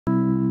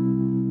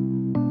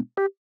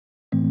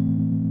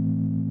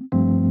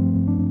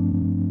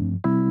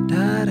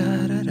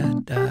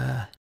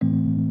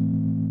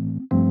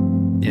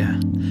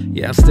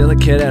Yeah, I'm still a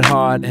kid at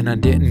heart, and I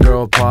didn't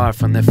grow apart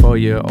from that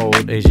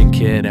 4-year-old Asian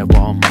kid at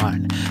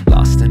Walmart.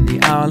 Lost in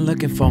the hour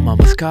looking for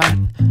mama's card.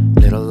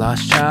 Little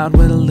lost child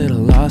with a little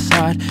lost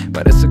heart.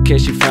 But it's okay,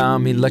 she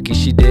found me. Lucky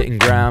she didn't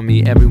ground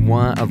me.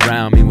 Everyone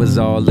around me was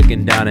all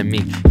looking down at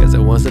me, cause I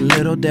was a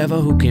little devil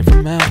who came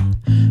from hell.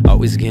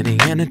 Always getting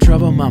into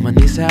trouble, mama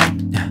needs help.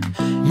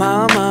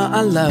 Mama,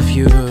 I love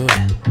you.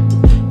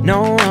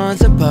 No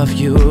one's above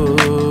you.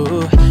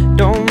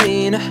 Don't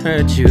mean to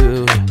hurt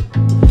you.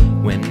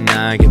 When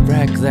I get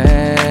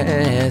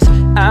reckless,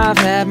 I've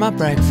had my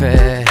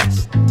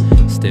breakfast,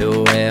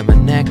 still wear my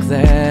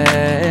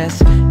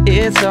necklace.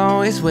 It's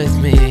always with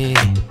me,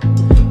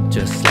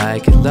 just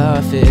like your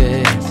love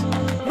is.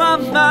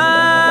 Mama,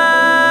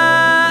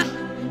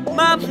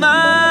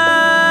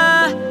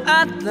 mama,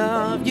 I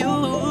love you.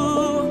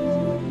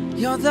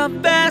 You're the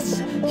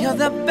best, you're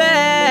the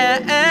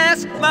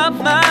best.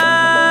 Mama,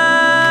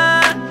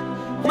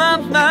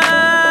 mama,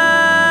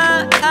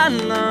 I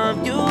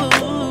love you.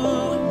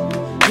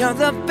 You're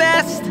the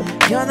best,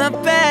 you're the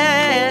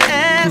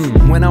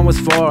best. When I was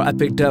 4, I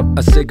picked up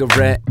a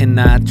cigarette and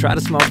I tried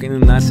to smoke it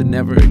and I said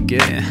never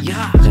again.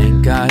 Yeah.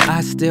 Thank God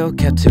I still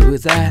kept to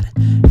that.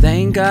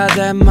 Thank God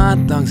that my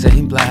lungs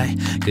ain't black.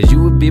 Cause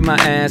you would be my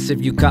ass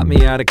if you caught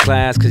me out of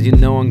class. Cause you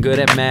know I'm good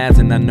at math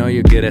and I know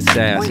you're good at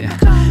stats. Yeah.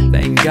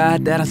 Thank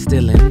God that I'm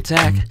still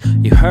intact.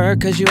 You hurt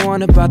cause you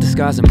wonder about the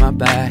scars on my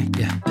back.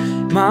 Yeah.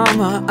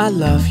 Mama, I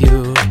love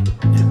you.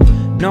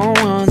 No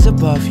one's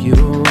above you.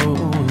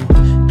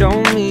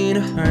 Don't mean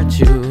to hurt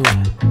you.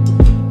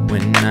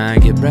 When I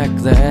get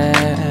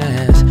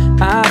reckless,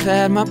 I've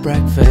had my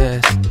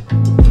breakfast,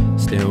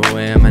 still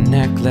wear my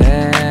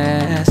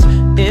necklace.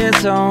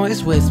 It's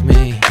always with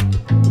me,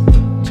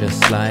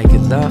 just like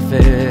your love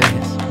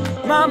is.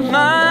 Mama,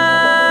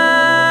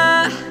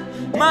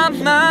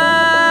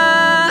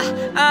 mama,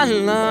 I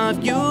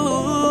love you.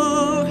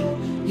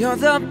 You're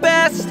the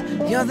best,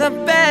 you're the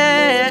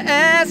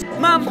best.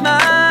 Mama,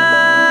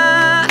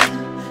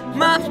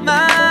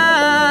 mama,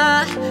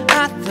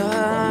 I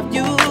love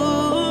you.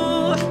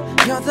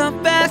 You're the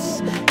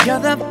best, you're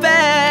the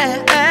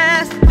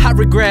best. I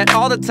regret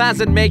all the times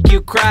that make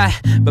you cry,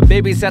 but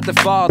babies have to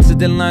fall to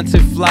then learn to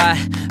fly.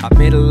 I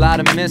made a lot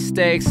of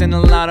mistakes and a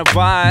lot of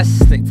whys.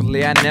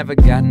 Thankfully I never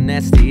got an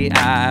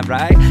STI,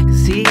 right?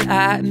 Cause he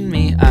eyed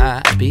me,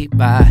 I beat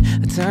by.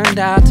 I turned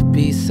out to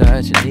be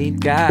such a neat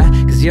guy.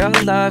 Cause your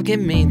love gave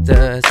me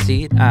the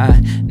seed I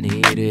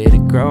needed to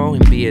grow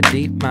and be a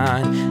deep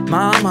mind.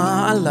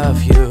 Mama, I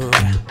love you.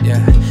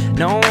 Yeah,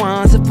 no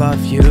one's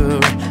above you.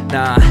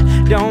 Nah,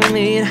 don't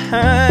mean to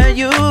hurt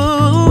you.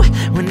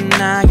 When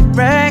I get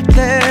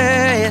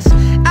reckless,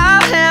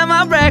 I'll have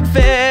my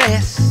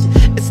breakfast.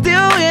 It's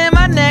still in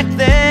my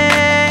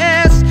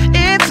necklace.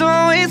 It's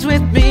always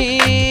with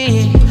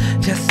me,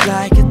 just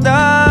like your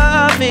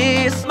love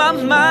is.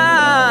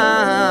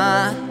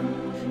 Mama,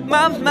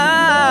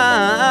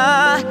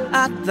 mama,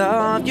 I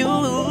love you.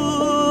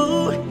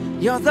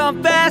 You're the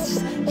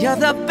best, you're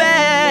the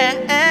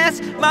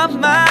best.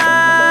 Mama,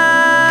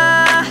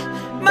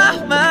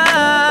 mama,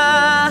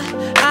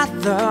 I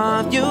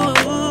love you.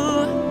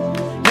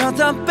 You're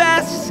the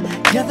best,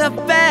 you're the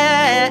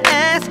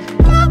best.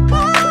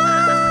 Mama,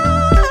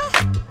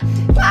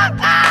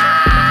 mama.